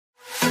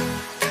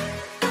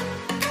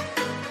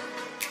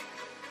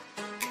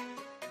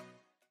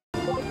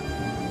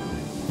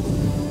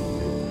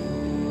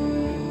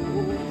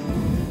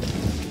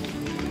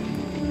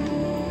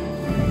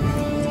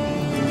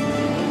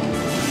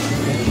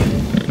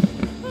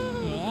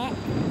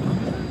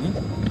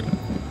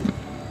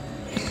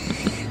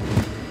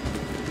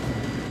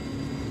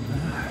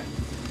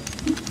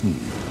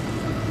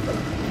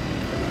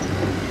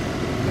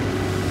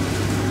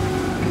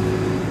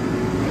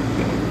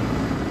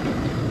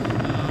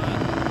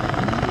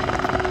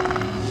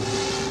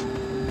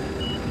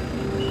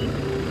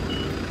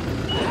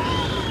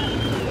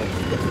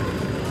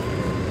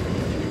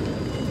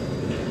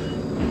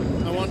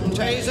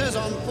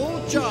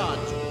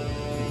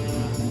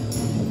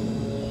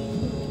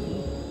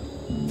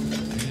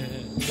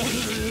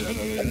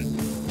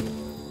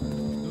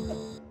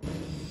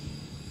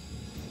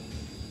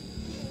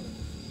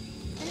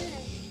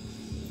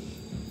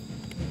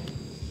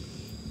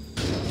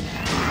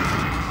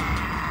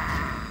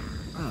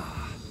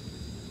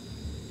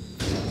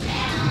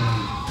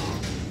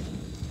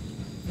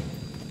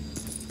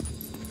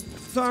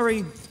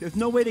Sorry, there's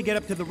no way to get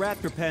up to the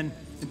raptor pen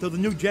until the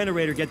new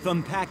generator gets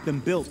unpacked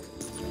and built.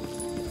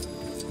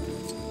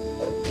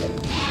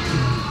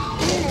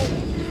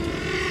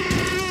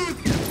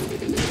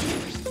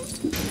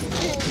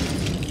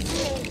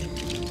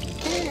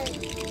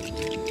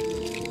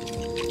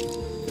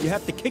 You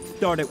have to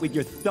kickstart it with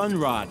your stun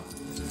rod.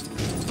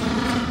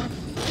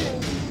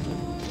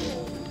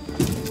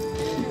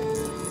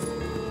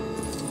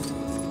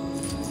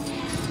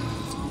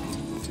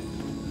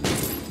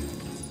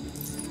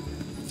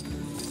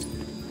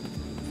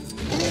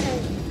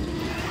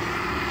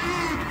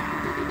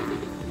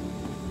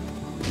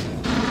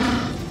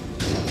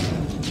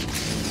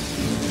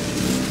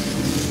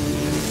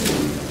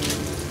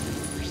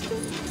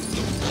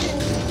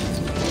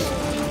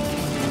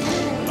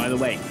 By the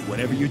way,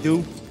 whatever you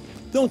do,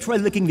 don't try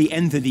licking the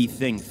ends of these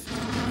things. I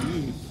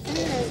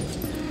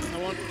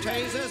want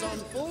tasers on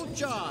full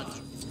charge.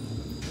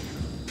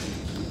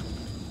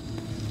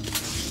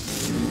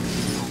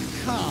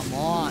 Come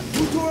on,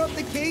 who tore up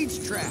the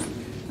cage trap?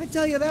 I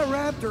tell you, that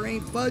raptor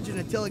ain't budging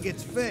until it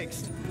gets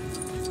fixed.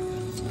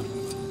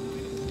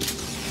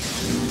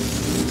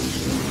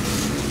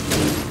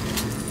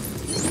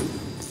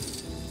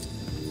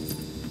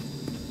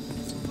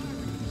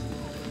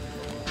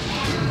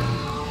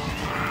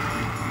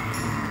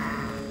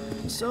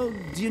 So,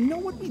 do you know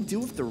what we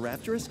do if the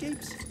raptor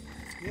escapes?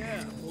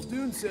 Yeah, well,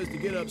 Dune says to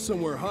get up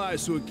somewhere high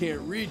so it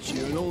can't reach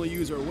you and only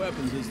use our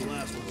weapons as the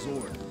last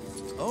resort.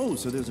 Oh,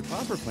 so there's a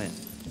proper plan.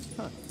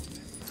 Huh.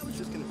 I was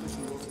just gonna push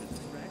you over to the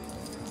track.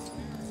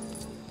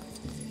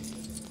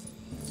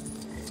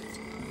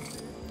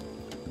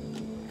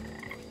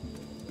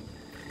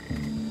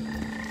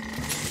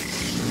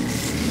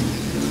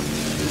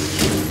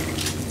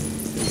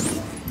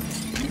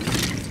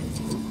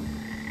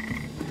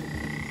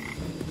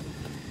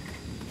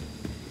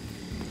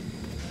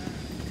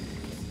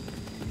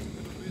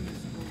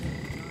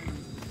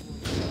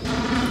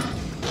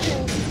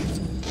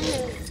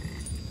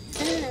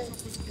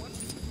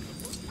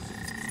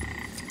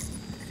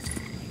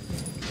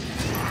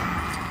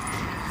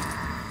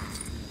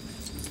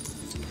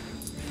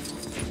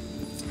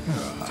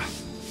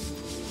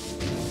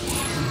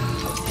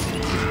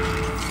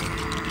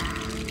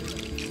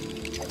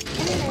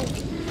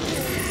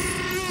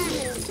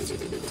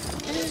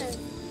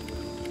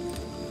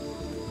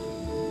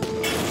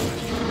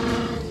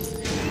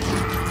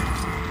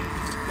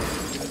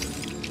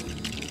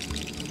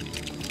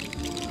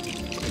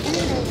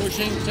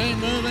 Pushing team,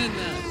 move in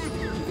there.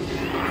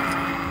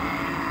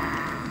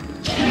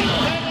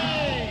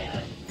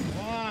 Steady!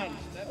 Come on,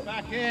 step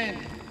back in.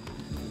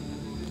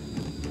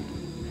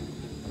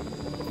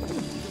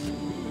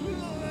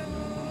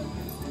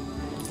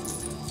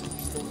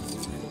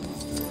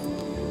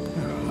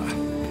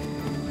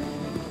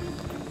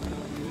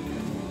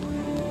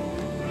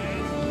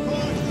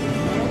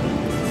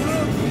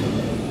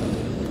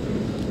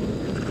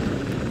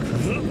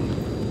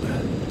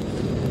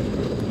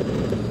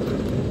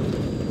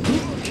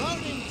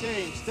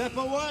 Step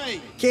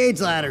away! Cage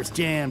ladder's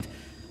jammed.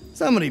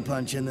 Somebody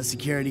punch in the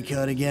security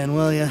code again,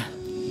 will ya?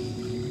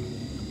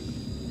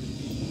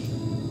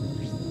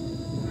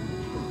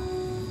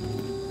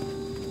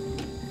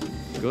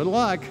 Good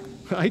luck.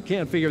 I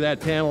can't figure that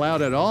panel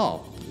out at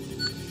all.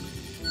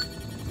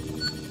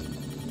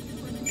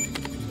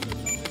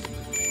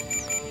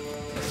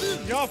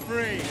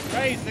 Joffrey,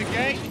 raise the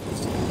gate.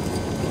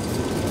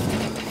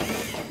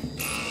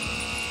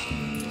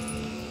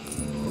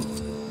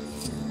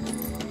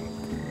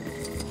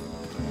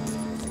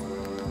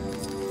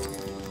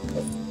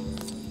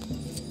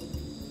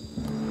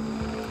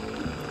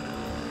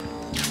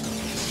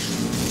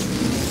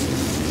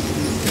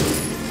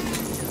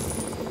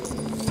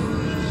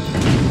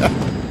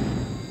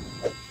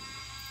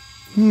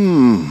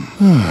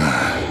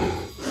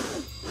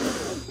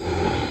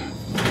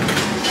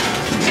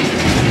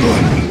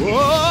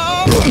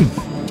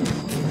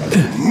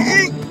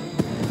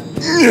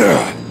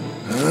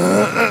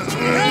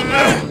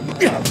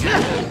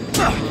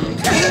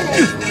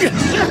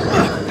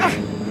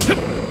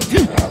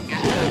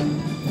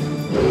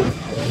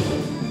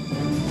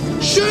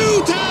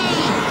 Shoot her!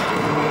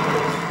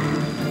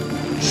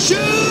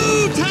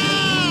 Shoot her!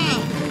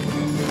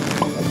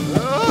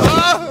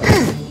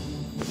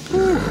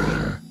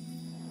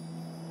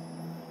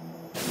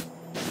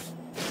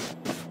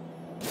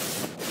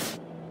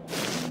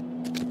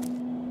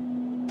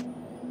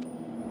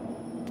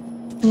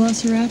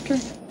 Velociraptor?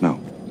 No,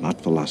 not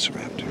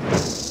Velociraptor.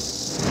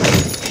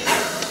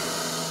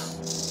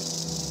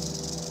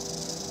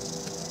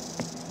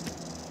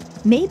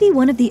 Maybe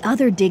one of the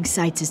other dig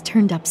sites has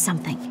turned up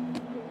something.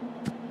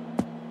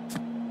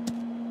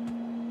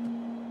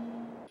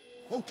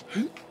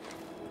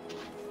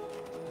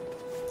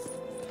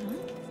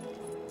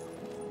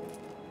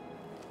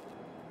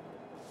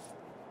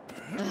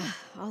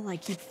 All I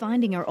keep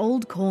finding are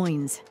old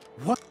coins.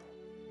 What?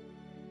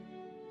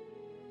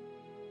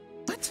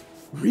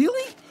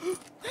 Really?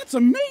 That's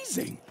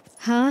amazing!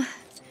 Huh?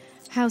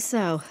 How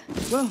so?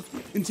 Well,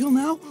 until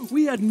now,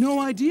 we had no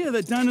idea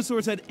that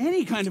dinosaurs had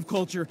any kind of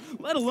culture,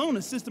 let alone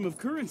a system of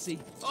currency.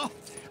 Oh,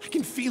 I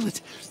can feel it.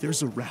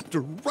 There's a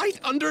raptor right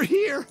under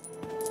here.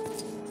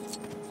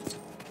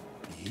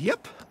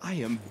 Yep, I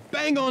am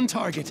bang on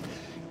target.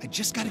 I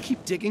just gotta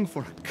keep digging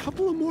for a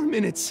couple of more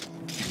minutes.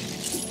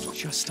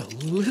 Just a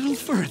little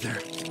further.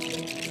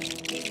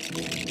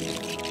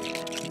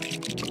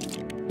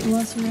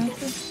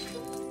 Velociraptor?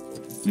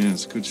 Yeah,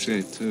 it's good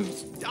shape, too.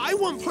 I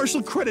want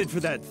partial credit for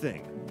that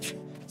thing.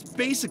 It's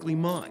basically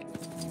mine.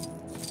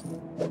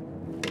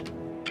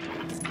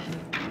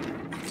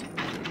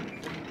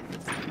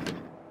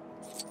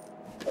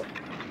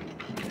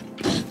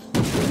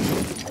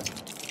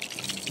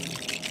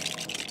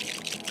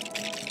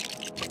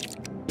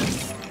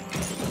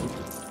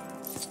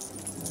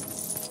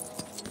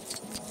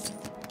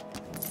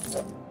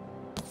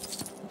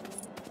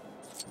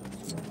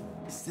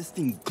 Is this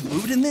thing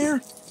glued in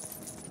there?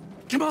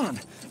 Come on,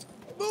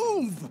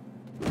 move!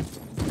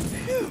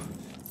 Phew.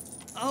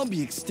 I'll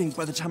be extinct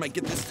by the time I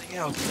get this thing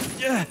out.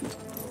 Yeah.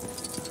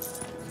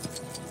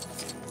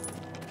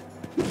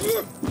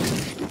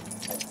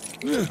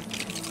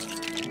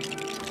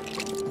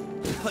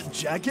 A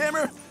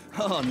jackhammer?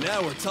 Oh,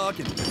 now we're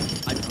talking.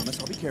 I promise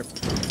I'll be careful.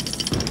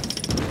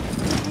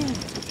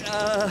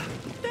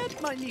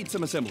 That might need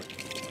some assembly.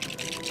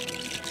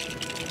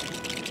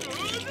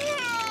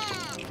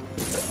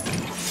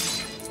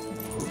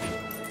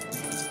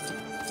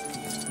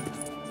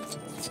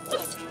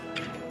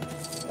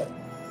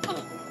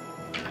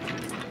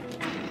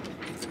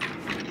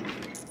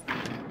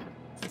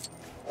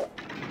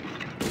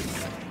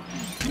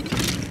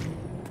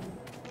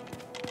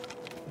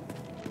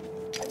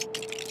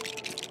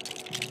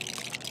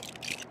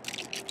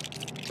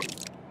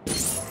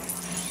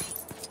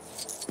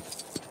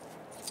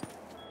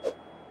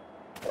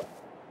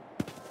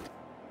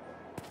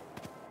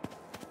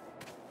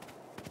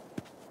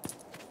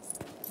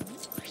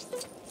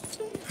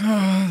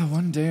 The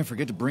one day I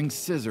forget to bring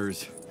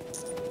scissors.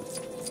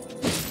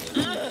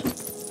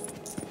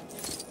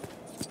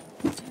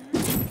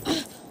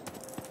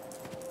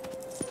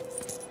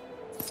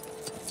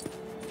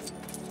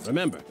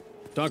 Remember,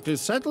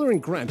 Doctors Settler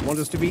and Grant want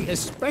us to be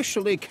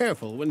especially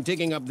careful when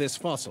digging up this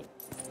fossil.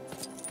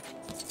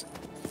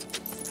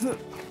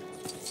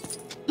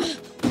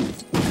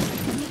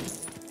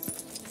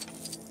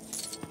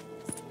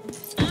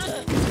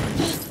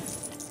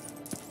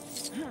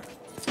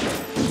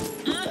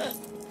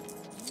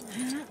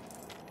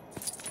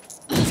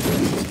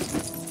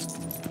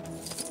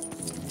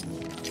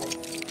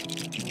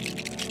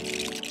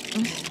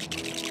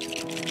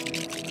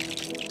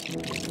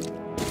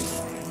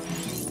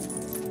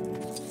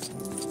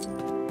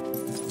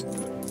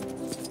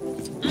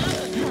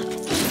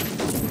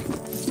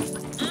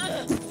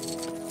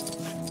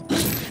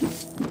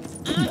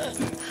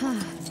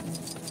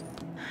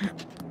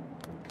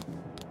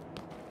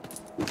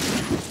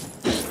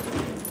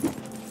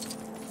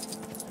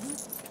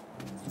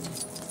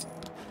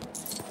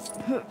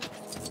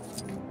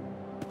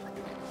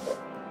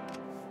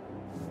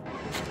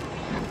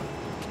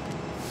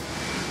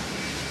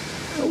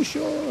 Oh,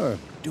 sure.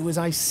 Do as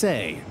I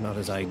say, not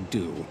as I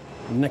do.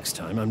 Next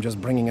time, I'm just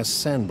bringing a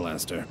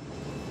sandblaster.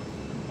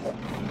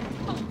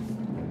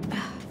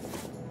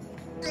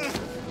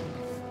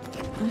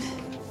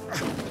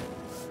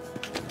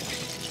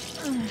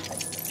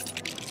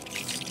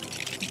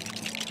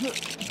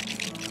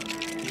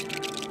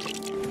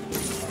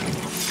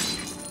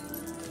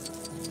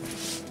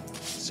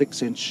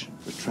 Six-inch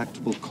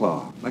retractable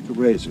claw, like a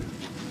razor,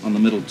 on the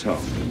middle toe.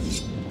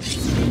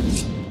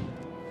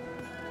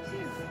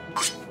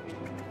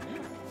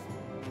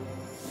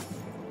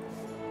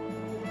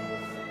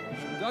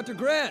 Dr.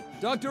 Grant,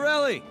 Dr.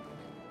 Ellie,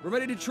 we're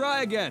ready to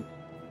try again.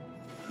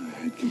 I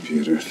hate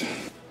computers.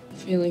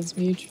 Feelings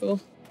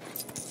mutual.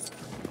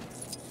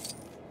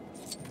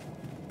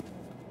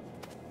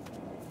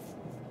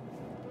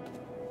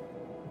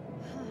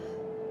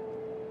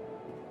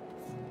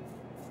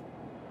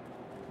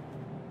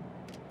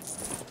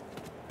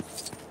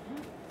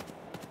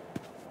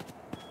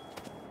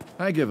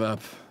 I give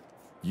up.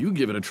 You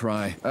give it a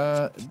try.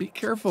 Be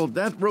careful.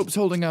 That rope's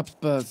holding up,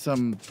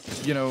 some,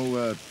 what's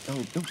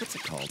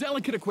it called?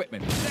 Delicate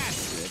equipment.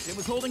 That's it. It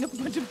was holding up a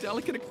bunch of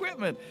delicate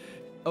equipment.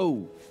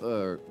 Oh,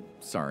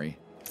 sorry.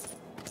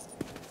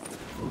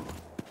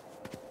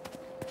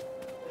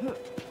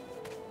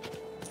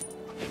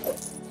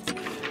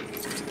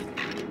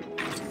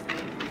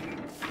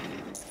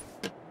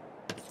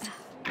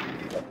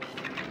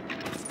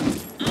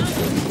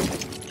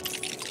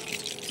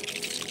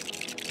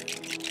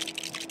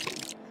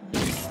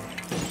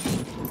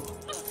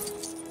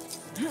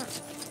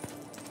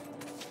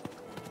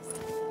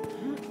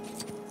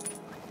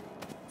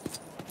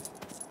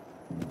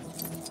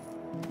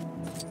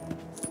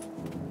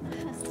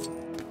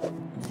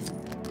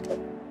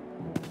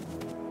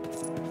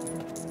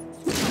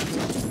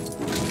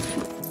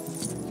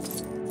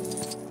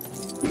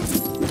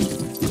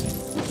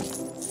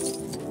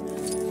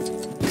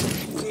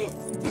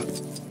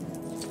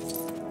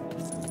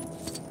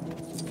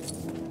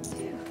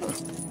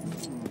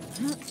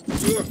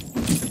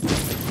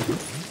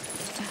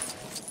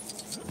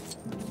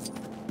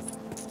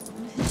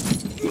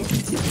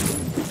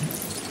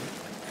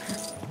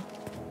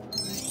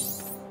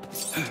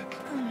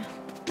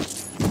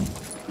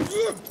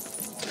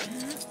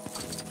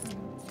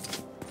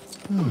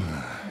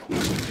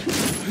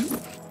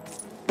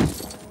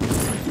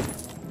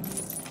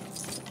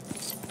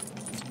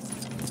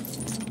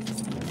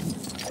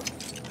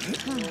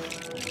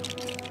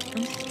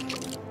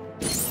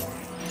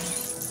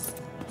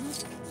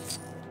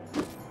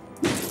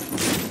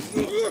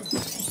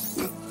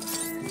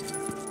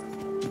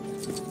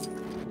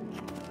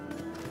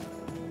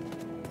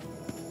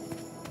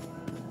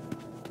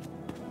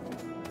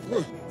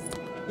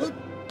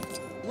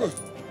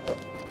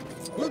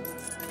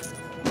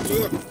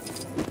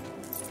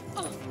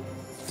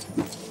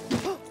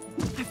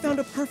 I found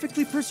a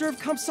perfectly preserved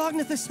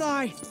Compsognathus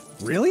thigh.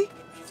 Really?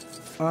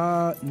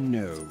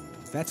 No.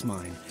 That's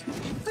mine.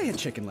 I had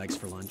chicken legs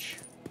for lunch.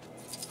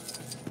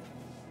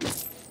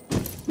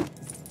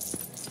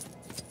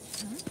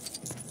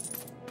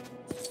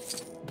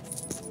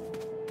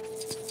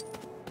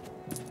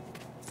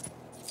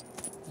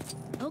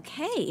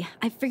 Okay,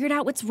 I figured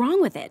out what's wrong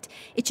with it.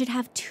 It should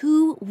have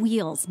 2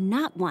 wheels,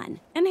 not 1,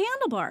 and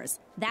handlebars.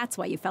 That's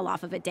why you fell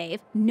off of it, Dave.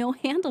 No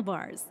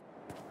handlebars.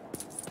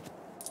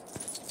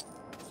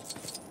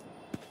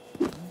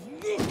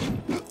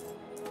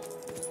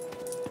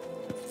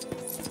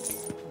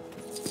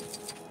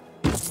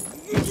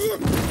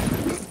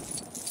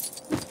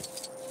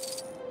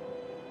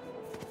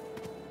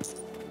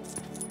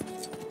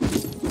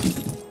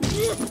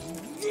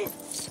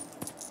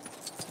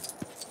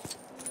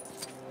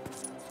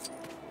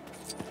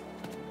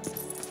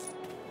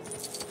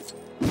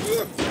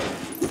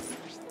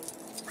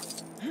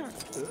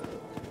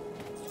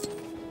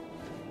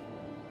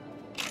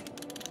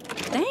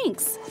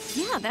 Thanks.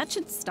 Yeah, that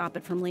should stop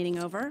it from leaning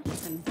over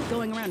and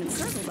going around in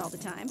circles all the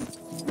time.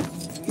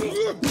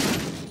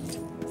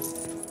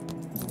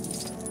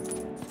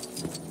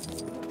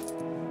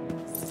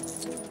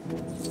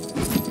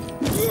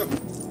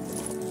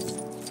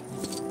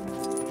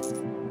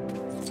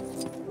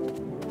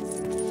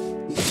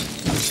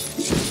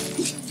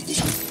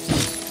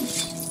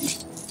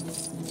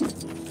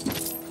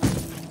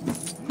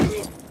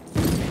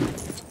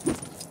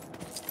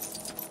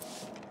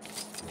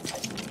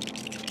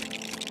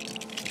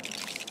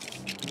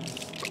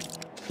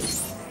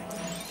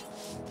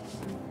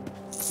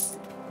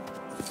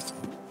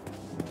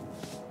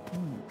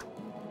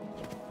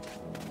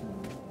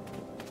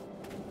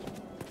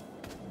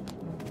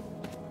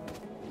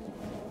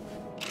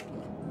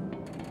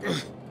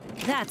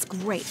 That's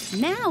great.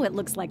 Now it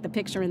looks like the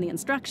picture in the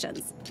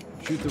instructions.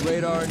 Shoot the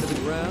radar into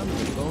the ground and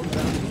the bone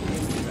bounces into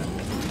the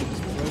traffic. This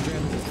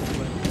program is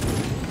complete.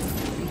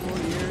 In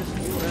 40 years,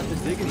 you won't have to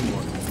dig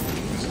anymore.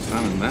 What's the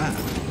fun in that?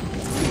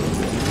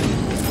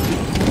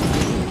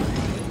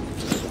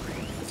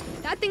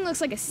 That thing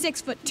looks like a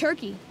 6-foot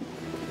turkey.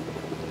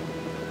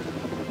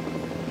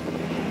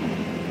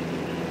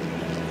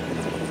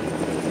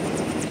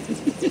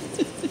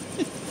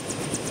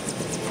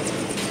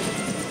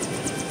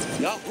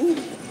 Yahoo!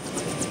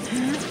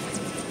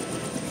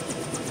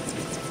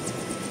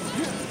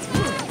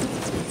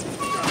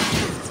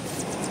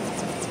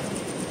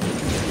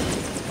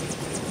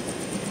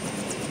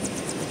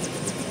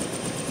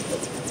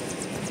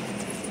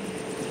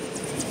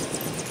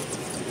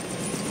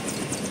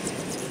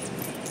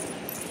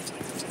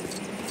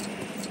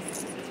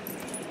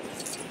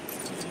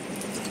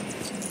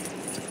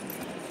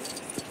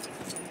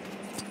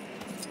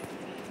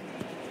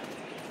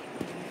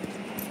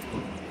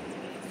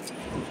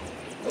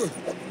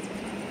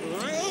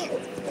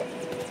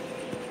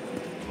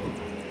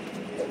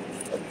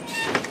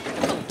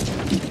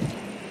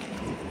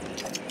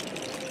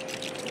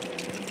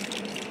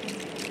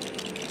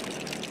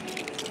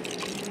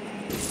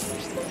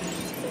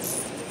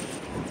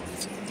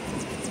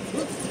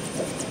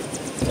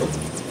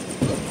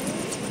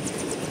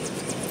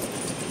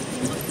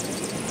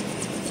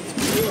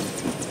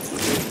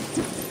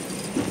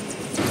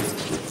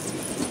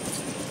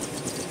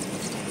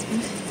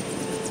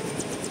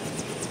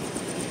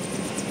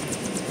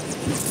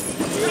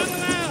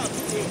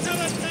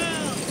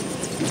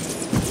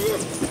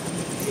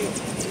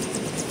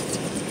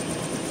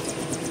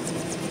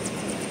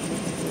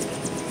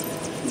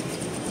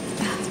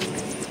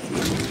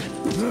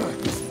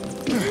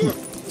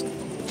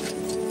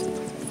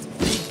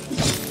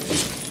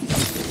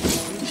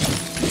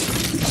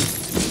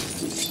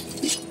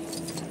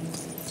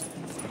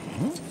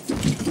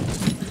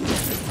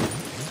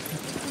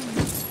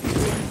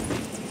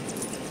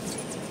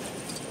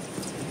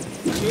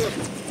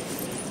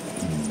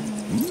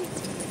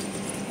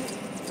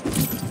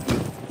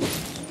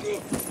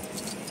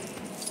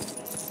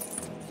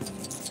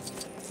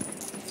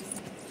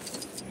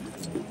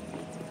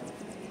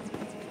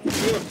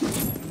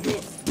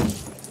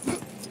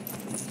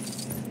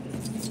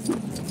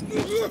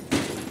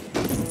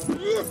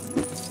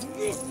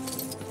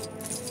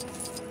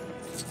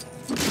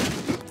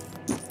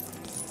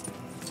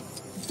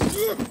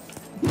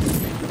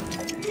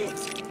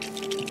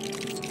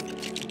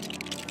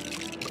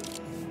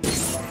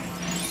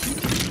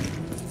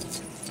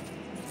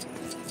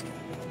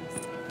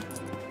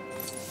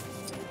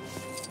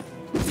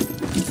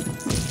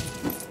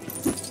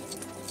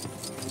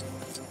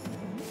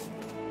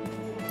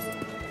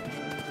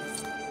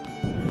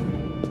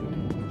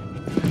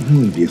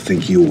 Who do you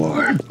think you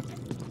are?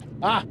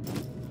 Ah!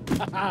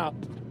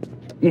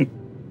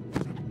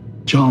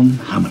 John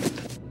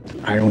Hammond.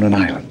 I own an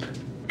island.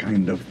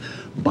 Kind of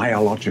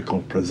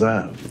biological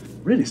preserve.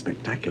 Really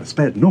spectacular.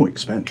 Spared no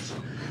expense.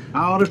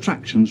 Our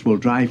attractions will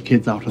drive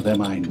kids out of their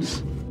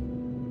minds.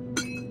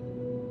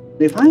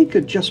 If I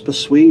could just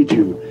persuade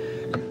you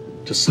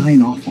to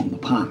sign off on the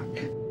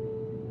park,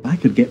 I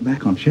could get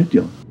back on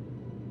schedule.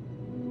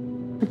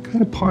 What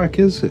kind of park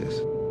is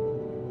this?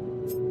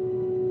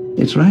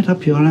 It's right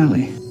up your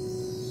alley.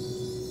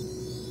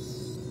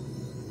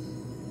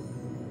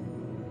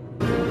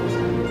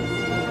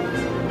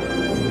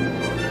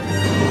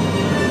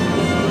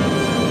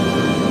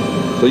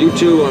 So you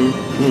two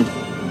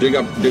dig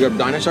up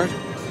dinosaurs?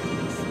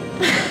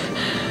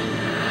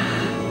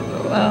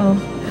 Well,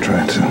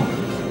 Try to.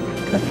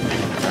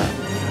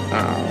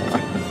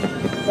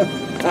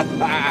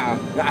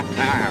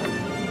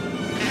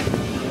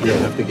 You'll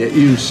have to get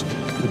used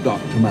to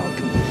Dr.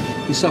 Malcolm.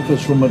 He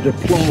suffers from a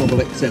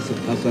deplorable excess of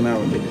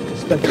personality,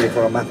 especially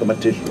for a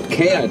mathematician.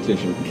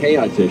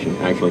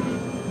 Chaotician, actually.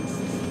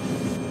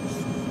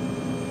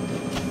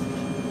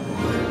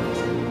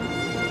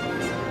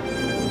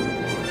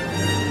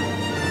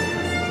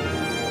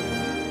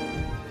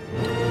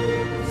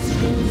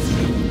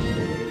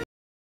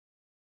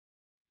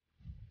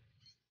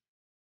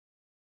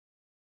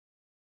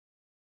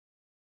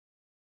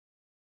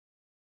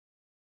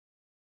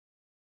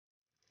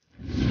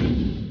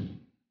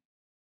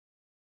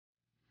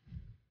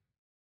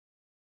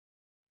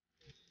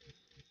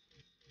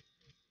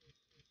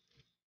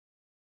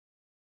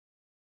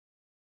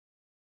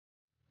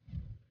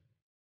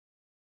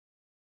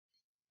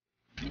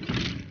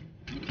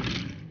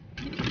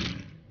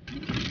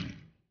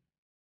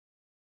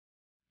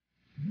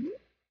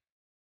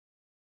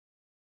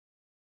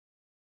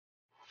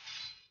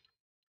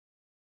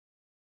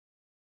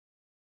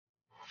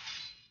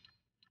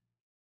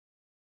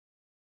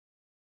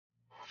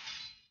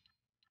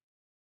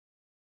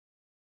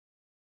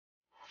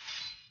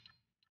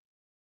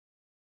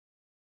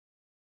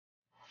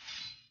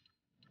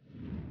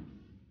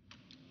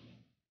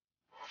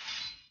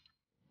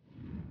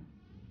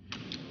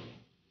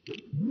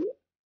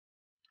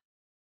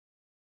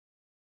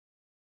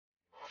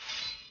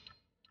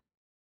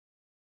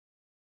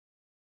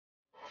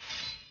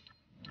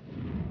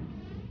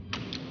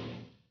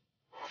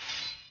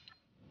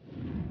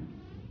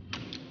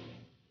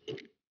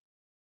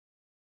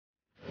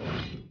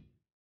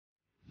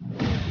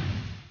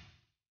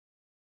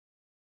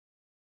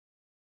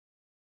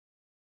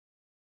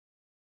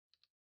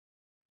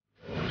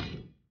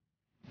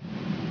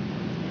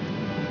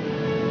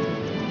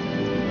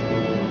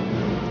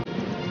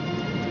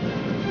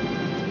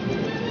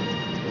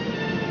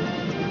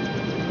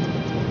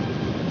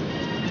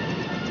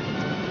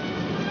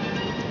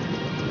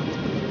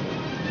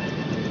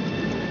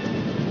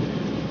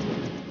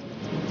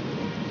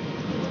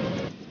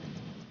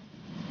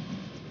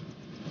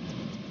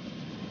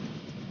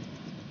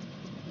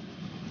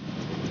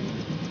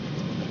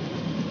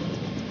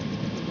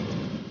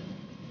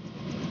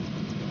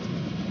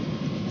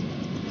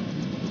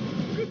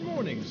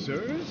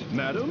 Sirs,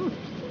 madam,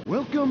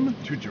 welcome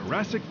to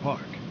Jurassic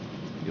Park.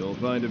 You'll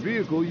find a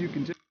vehicle you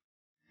can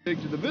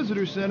take to the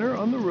visitor center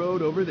on the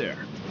road over there.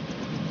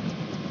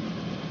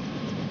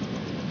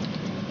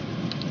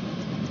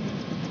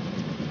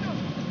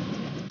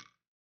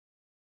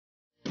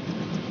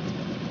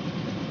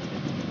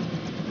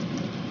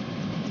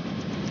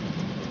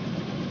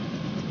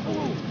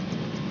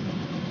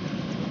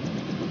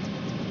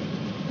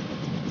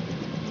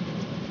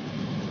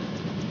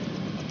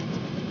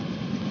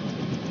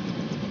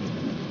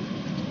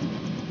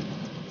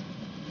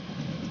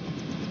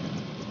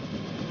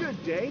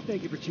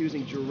 Thank you for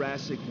choosing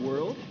Jurassic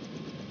World.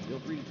 Feel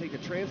free to take a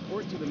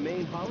transport to the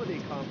main holiday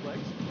complex.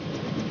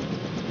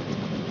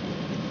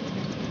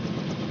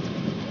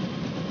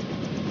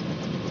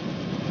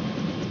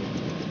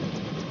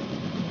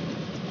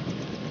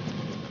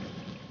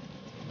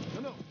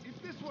 No, it's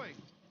this way.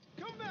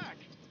 Come back.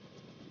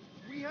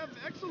 We have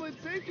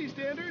excellent safety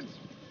standards.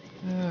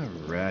 Ah,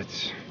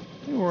 rats.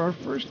 They were our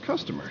first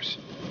customers.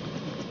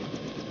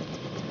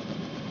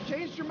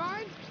 Changed your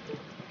mind?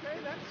 Okay,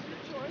 that's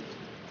your choice.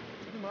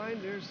 Never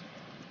mind, there's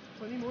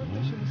plenty more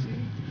fish in the sea.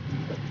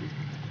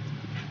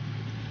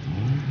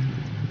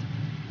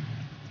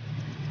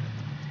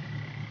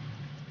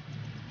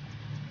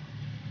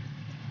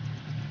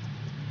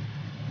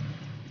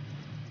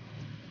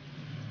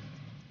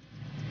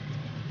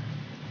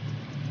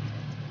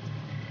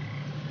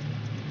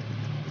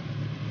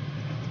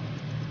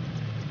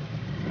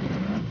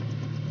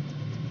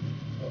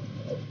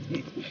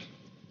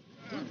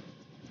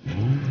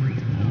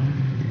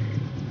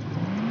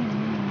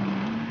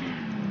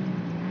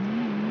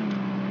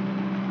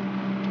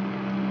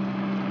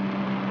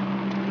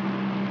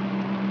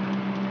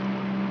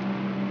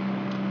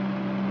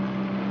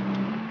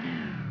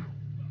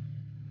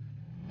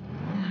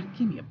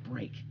 Give me a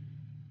break.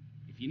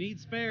 If you need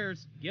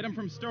spares, get them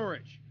from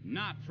storage,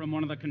 not from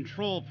one of the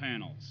control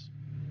panels.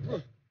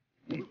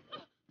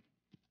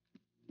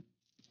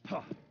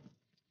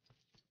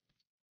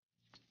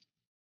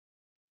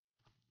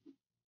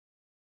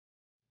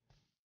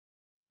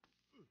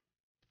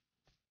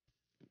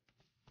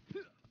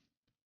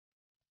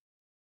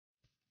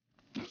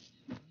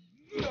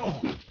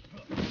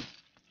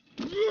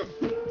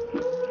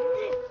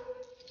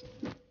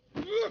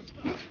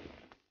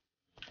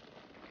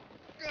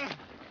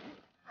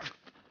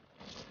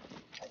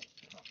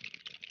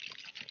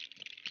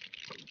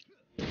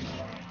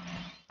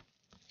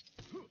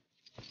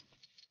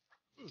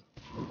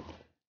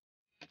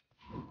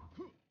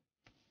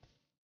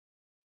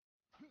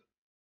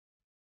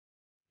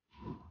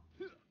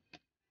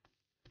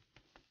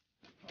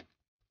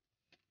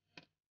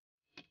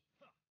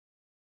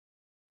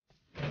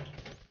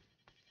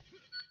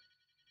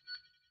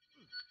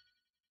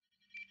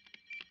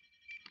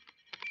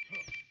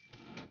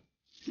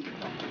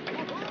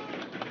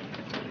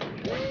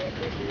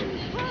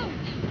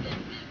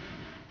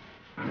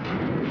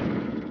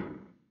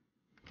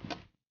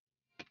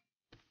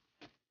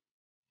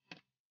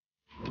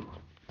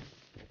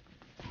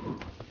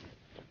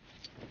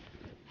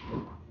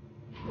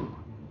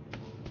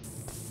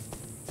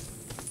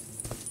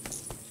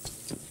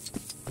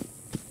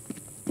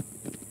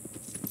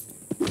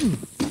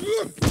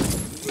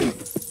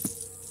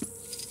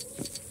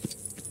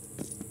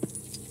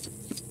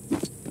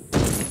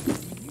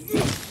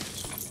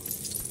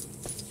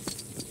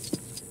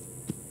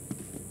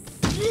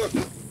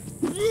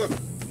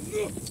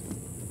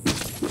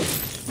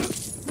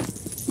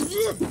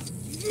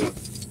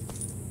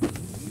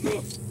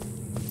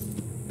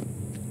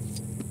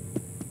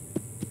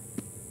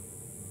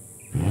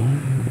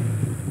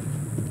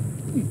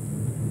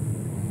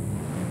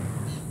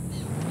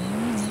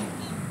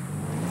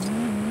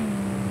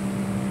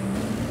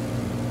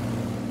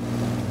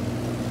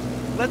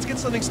 Let's get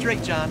something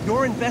straight, John.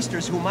 Your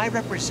investors, whom I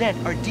represent,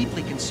 are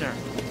deeply concerned.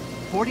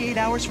 48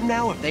 hours from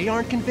now, if they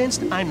aren't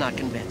convinced, I'm not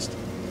convinced.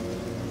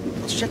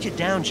 I'll shut you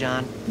down,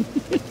 John.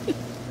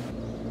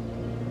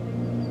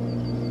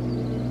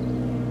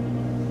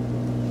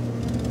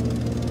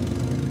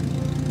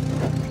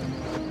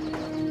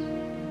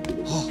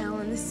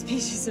 Alan, this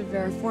species of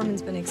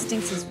variformin's been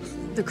extinct since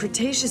the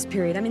Cretaceous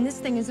period. I mean, this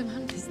thing isn't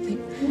one of these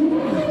things.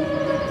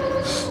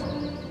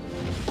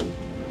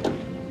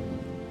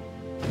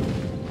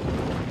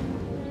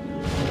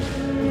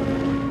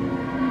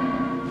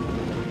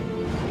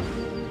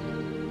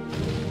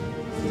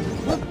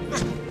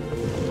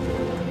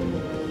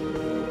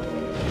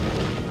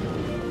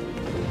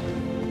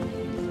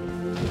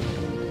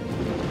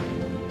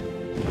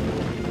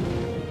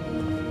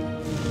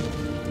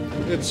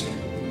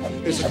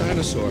 It's a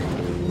dinosaur.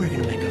 We're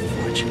gonna make a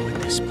fortune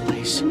with this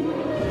place.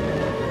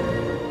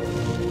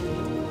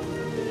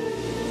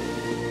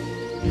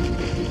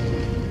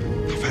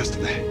 How fast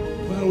are they?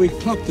 Well, we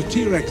clocked the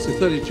T-Rex to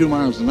 32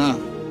 miles an hour.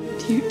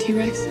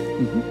 T-Rex?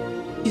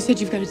 Mm-hmm. You said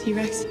you've got a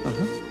T-Rex?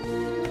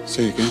 Uh-huh.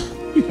 Say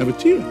again. We have a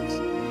T-Rex.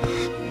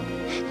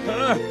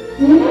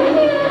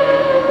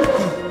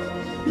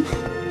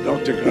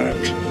 Dr.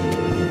 Grant,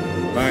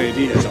 my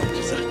ideas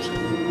after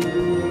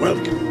that.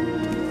 Welcome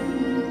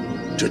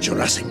to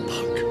Jurassic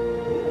Park.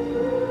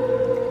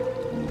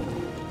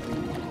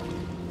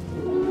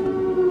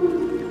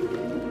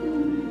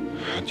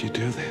 How'd you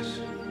do this?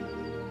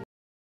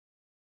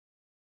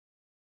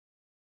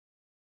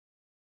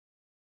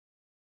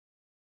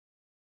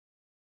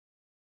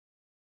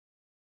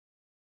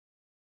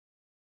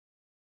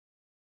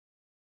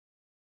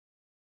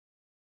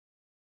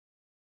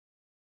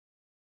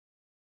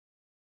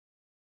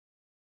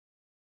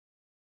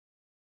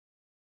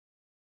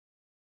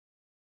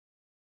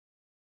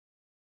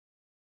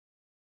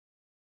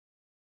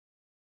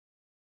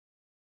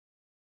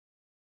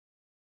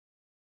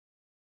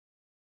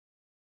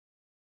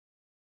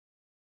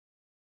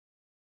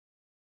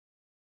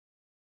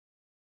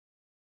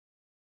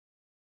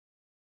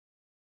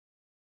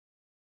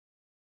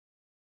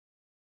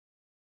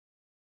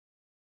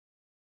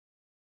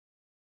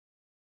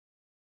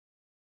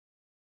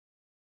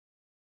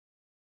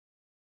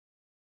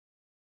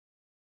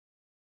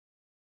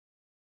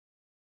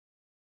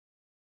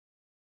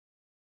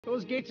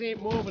 Those gates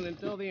ain't moving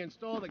until they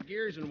install the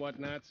gears and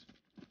whatnots.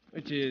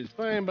 Which is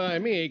fine by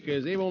me,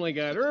 because they've only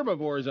got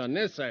herbivores on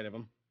this side of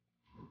them.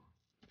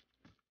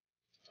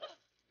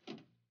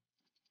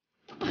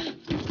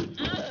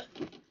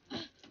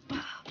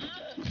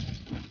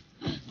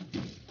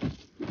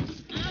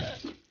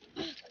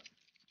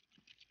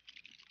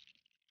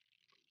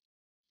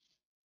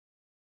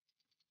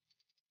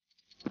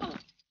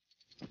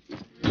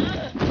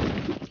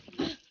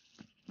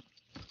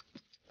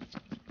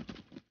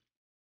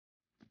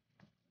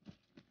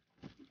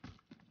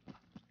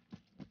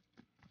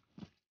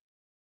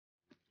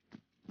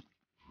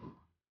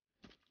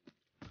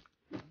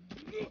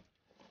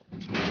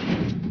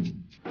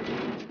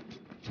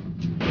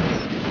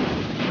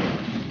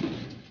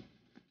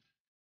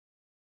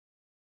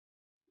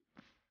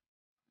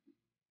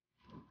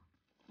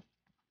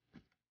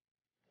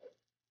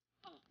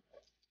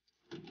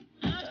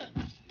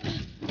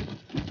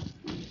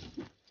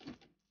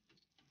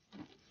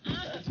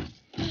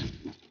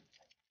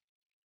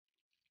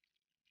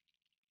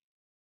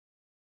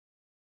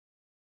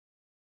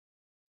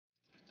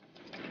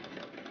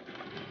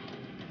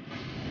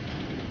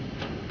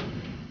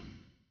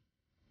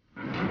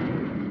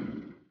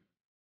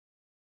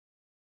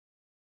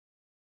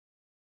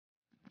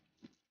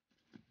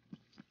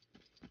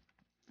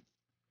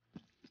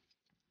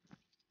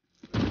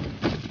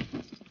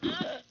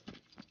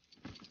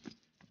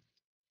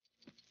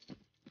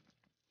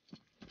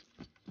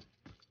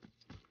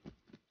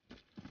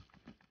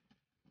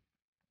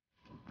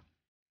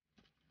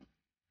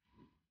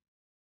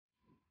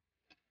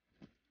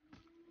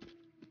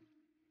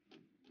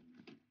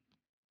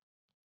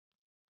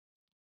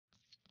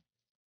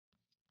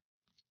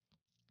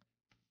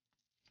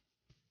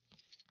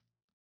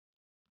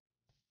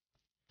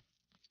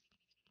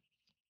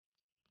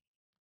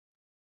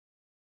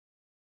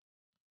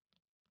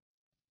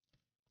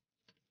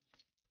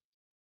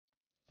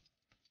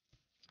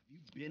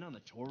 You been on the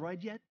tour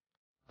ride yet?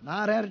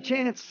 Not had a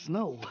chance,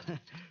 no.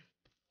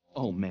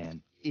 Oh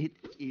man, it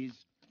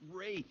is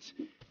great.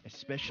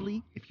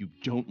 Especially if you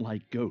don't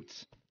like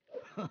goats.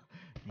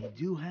 They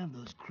do have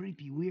those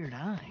creepy, weird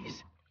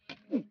eyes.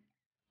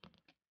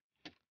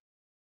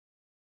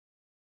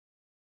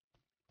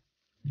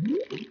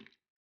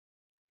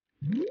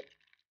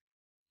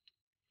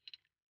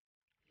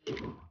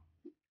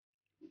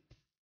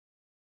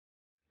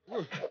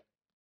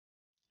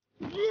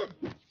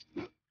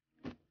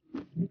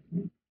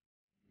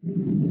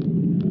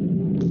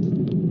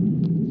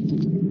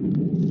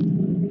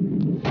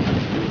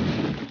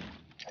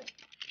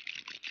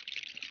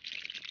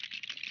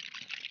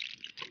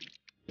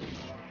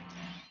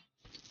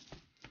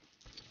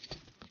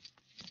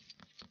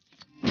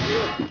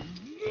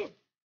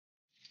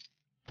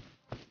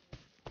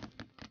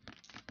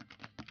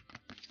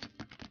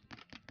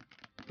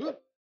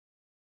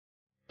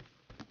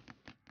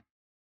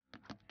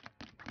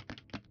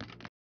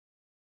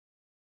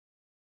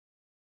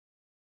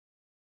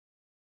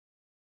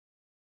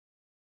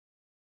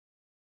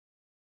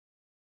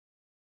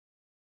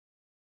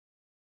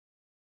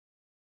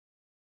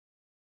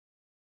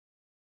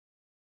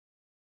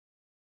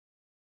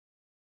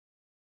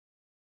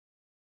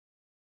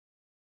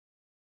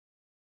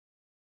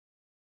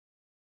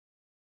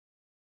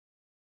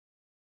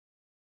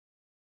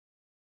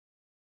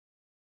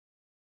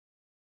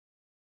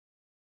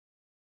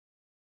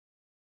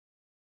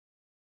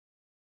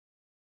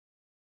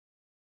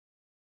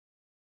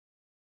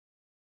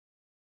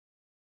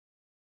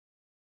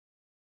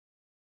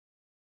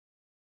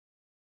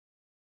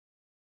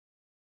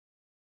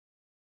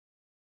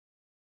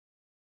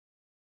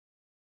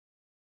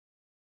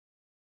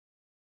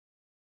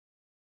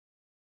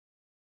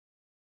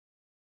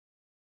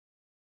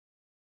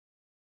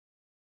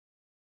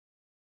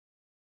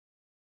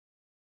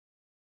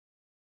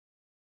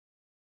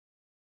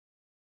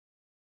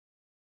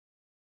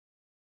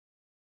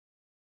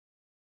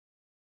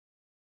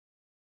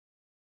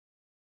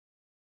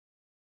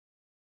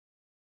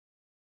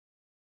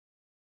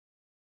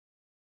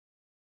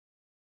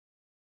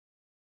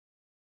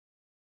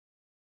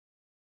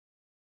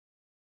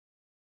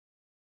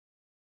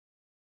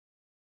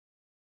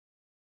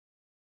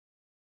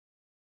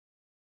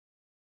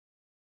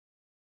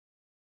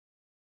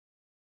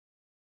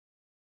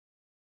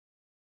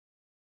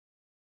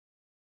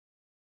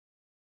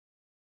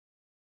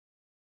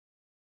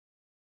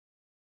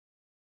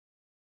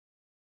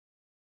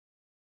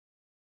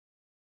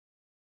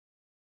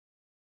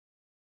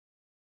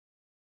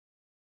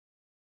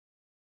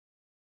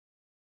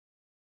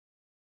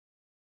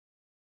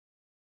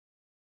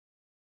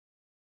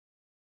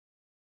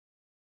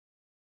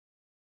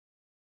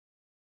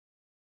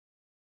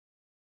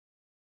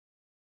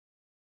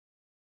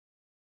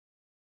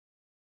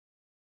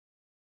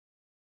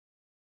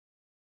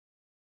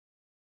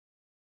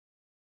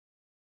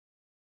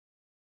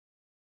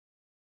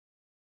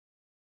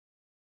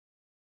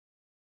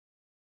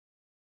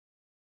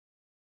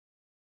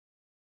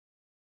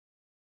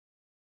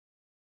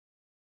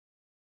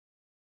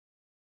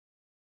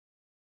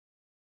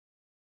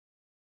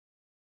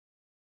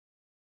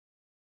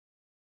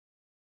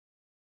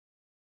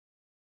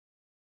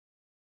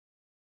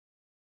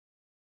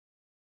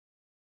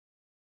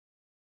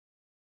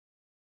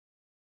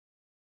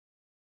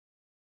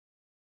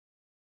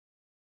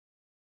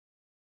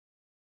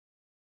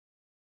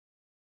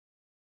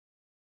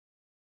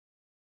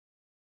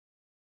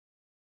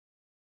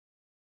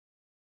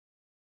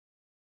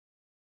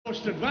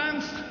 Most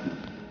advanced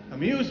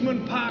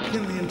amusement park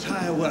in the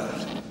entire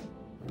world.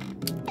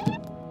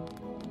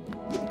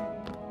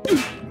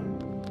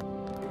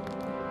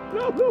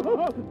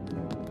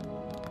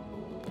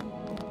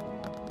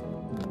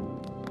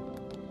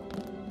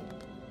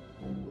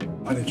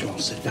 Why don't you all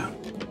sit down?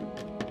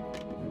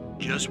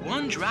 Just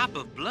one drop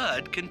of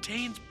blood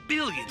contains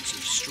billions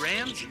of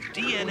strands of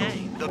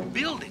DNA, the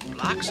building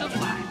blocks of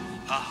life.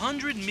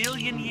 100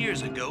 million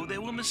years ago,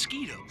 there were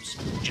mosquitoes,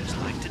 just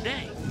like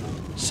today.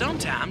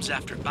 Sometimes,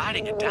 after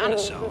biting a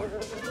dinosaur,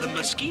 the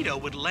mosquito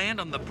would land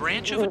on the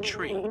branch of a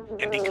tree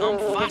and become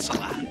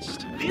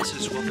fossilized. This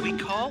is what we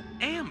call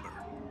amber.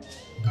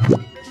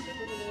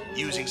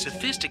 Using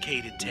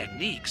sophisticated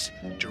techniques,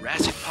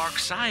 Jurassic Park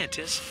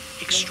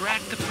scientists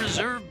extract the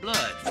preserved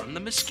blood from the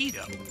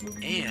mosquito,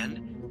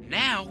 and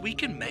now we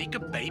can make a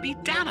baby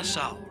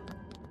dinosaur.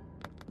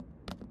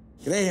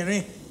 G'day,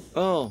 Henry.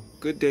 Oh,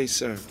 good day,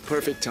 sir.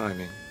 Perfect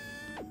timing.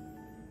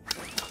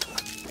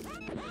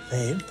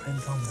 They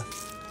imprint on the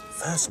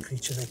first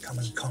creature they come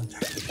in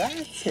contact with.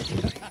 That's it.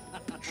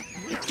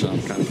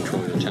 Some kind of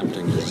control you're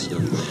attempting is,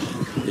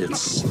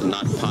 it's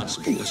not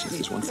possible. Listen,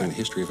 there's one thing the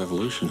history of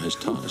evolution has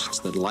taught us. It's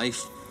that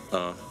life,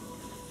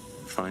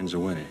 finds a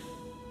way.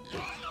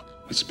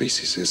 What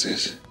species is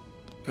this?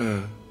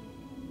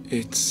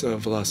 It's a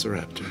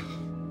velociraptor.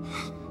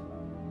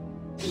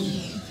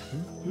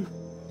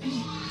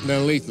 They're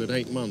lethal at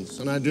 8 months,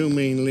 and I do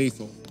mean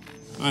lethal.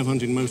 I've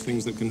hunted most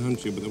things that can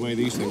hunt you, but the way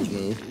these things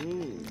move,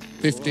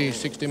 50,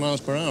 60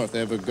 miles per hour if they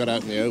ever got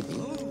out in the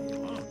open.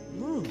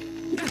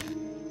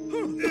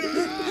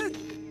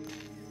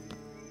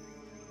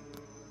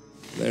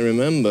 They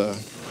remember.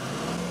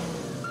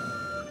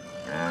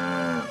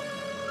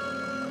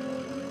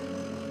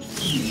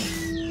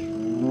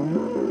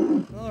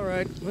 All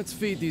right, let's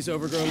feed these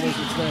overgrown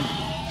lizards then.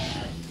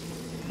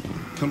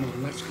 Come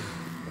on, let's go.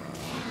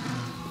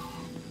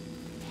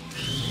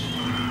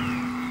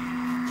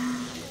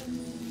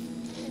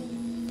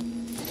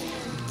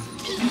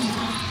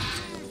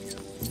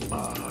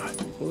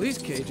 Well, these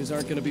cages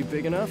aren't gonna be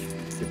big enough.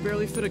 They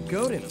barely fit a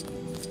goat in them.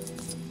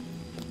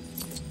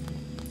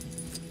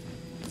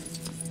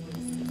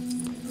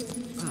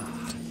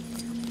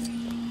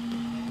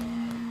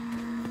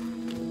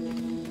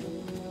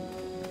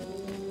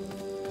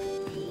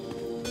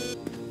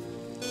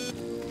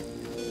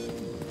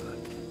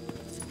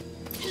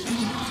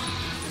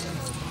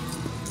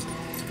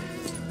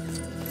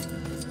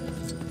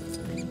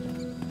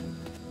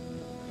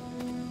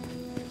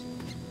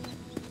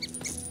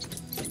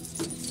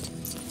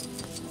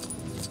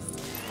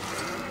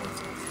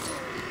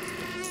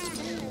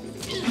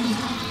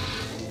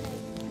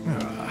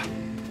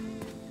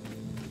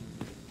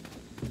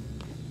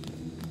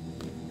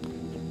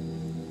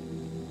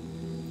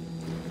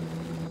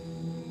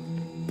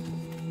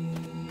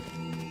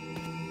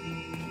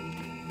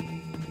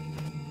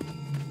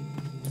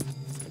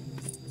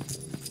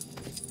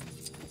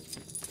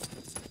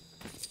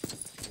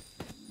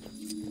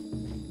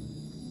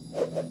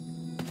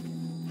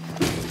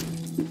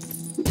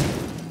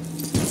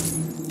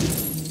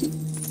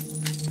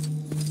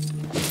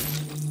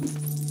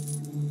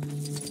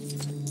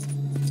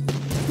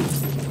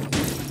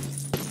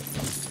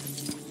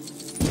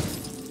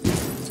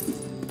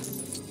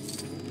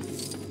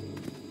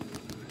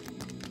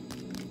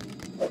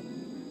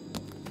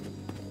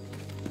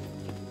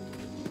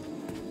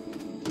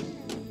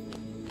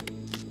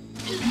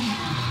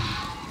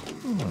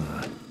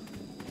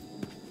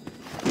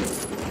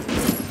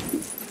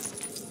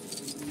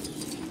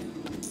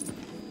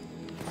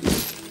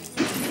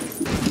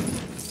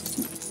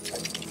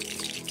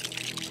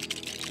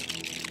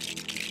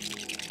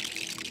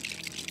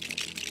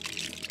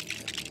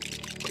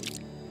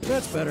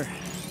 That's better.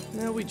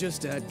 Now we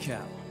just add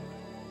cow.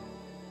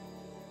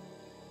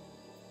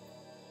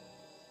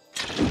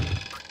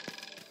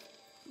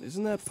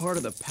 Isn't that part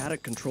of the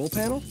paddock control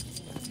panel?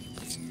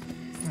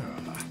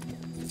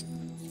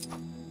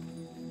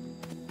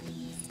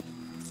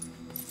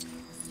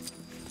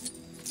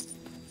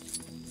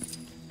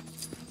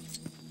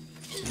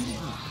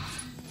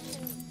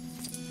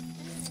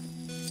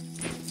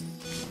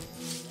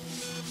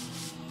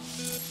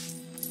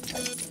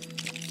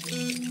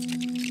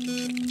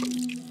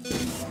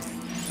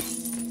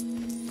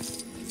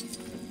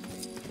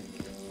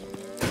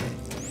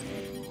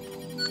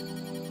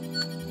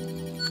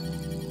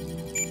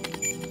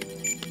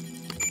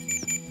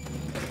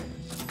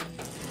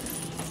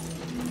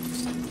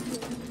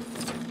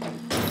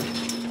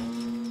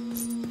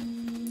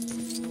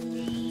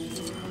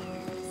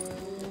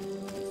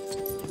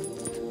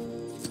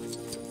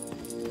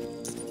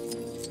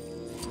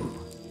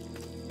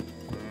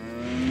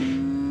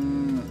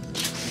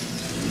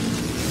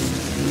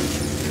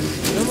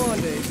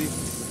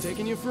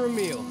 You for a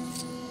meal.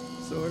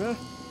 Sorta.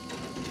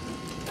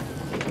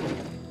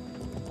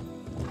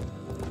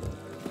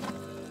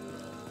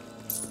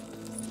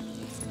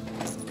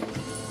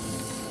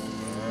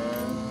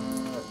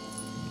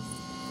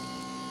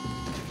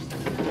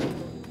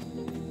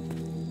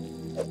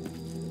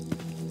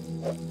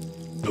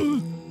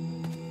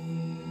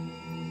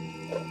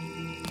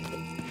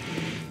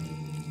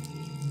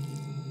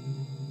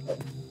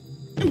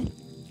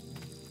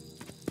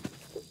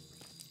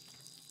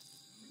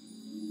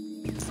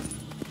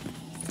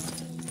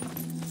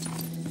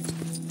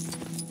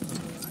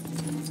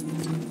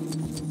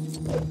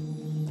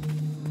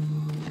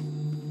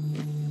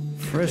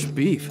 Fresh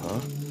beef, huh?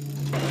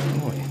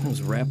 Boy,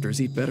 those raptors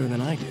eat better than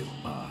I do.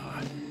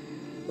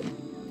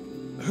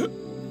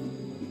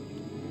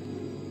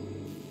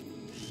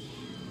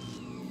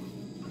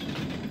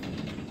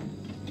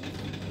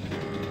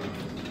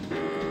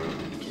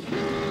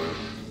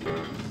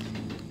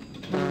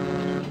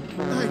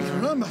 Ay,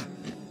 caramba!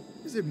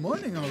 Is it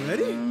morning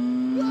already?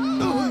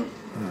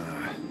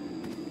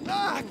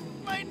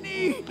 My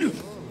knee!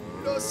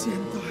 Lo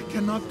siento, I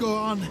cannot go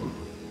on.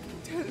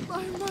 Tell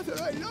my mother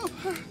I love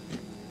her.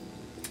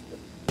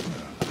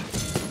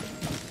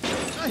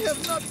 I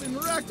have not been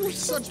racked with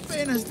such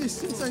pain as this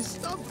since I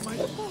stubbed my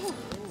toe.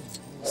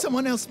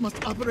 Someone else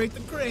must operate the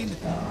crane.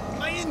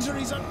 My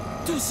injuries are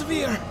too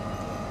severe.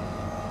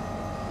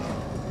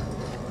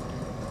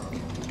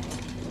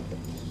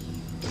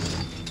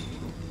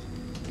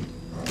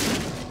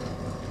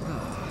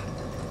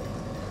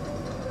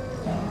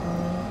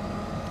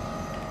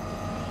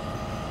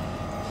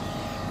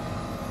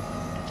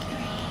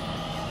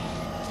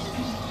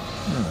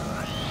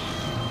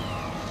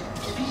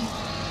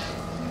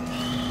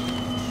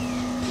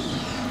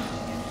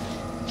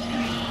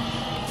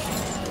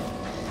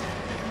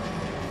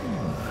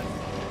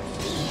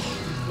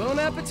 Bon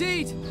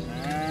appetit!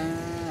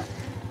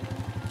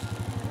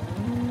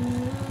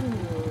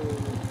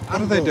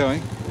 What are they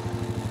doing?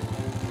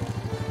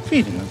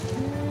 Feeding them.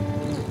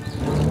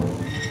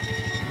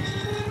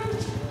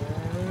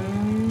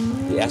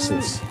 The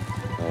essence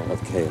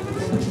of chaos.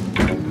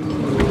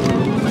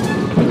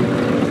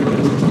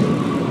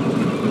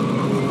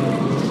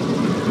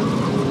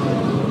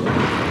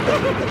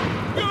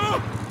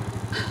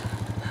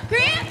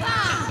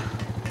 Grandpa!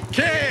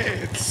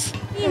 Kids!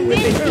 We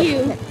missed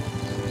you.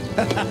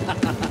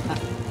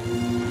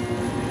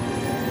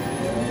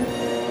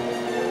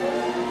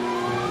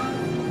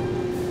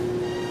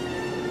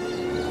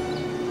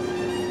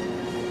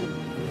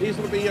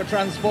 be your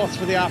transports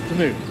for the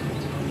afternoon?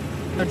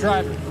 No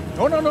driver.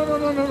 No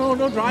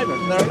driver.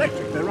 They're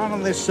electric. They run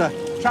on this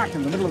track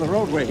in the middle of the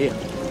roadway here.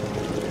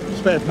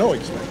 Spared no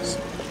expense.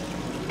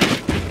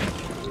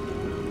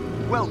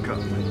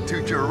 Welcome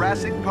to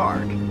Jurassic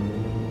Park.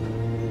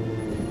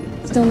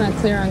 Still not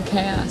clear on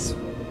chaos.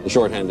 The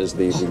shorthand is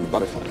the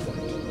butterfly effect.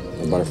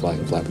 A butterfly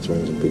can flap its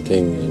wings and be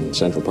king in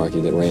Central Park.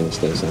 You get rain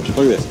instead of sunshine.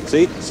 Look at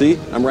this. See?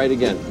 I'm right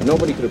again.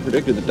 Nobody could have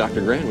predicted that Dr.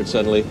 Grant would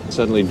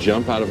suddenly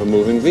jump out of a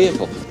moving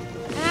vehicle.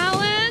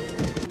 Alan?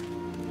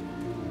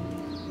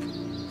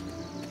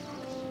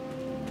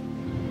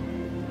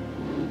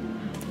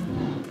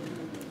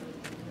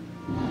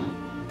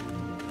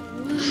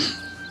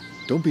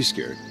 Don't be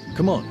scared.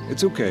 Come on,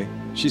 it's okay.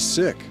 She's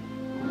sick.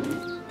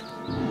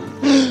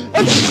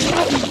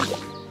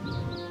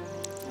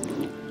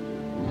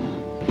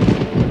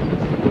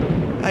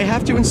 I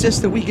have to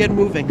insist that we get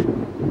moving.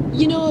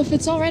 You know, if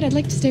it's all right, I'd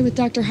like to stay with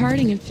Dr.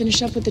 Harding and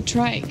finish up with the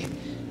trike.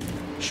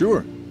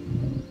 Sure.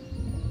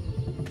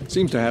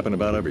 Seems to happen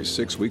about every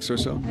 6 weeks or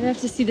so. I'd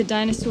have to see the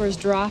dinosaurs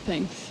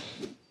dropping.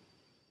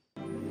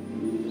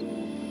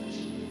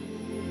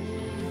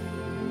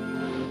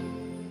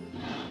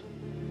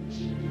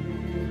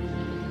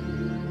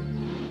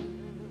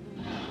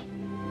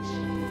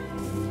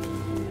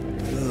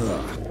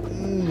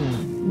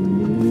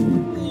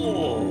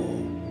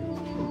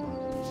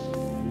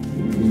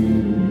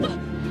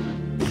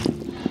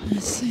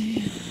 Let's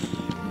see.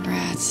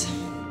 Rats.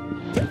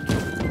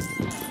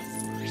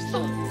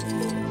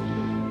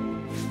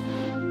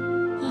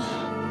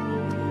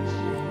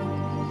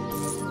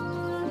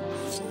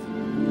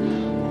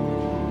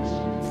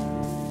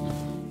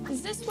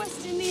 Is this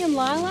West Indian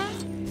lilac?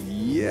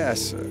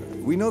 Yes,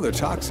 we know they're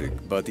toxic,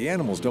 but the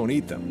animals don't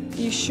eat them.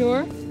 You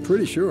sure?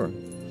 Pretty sure.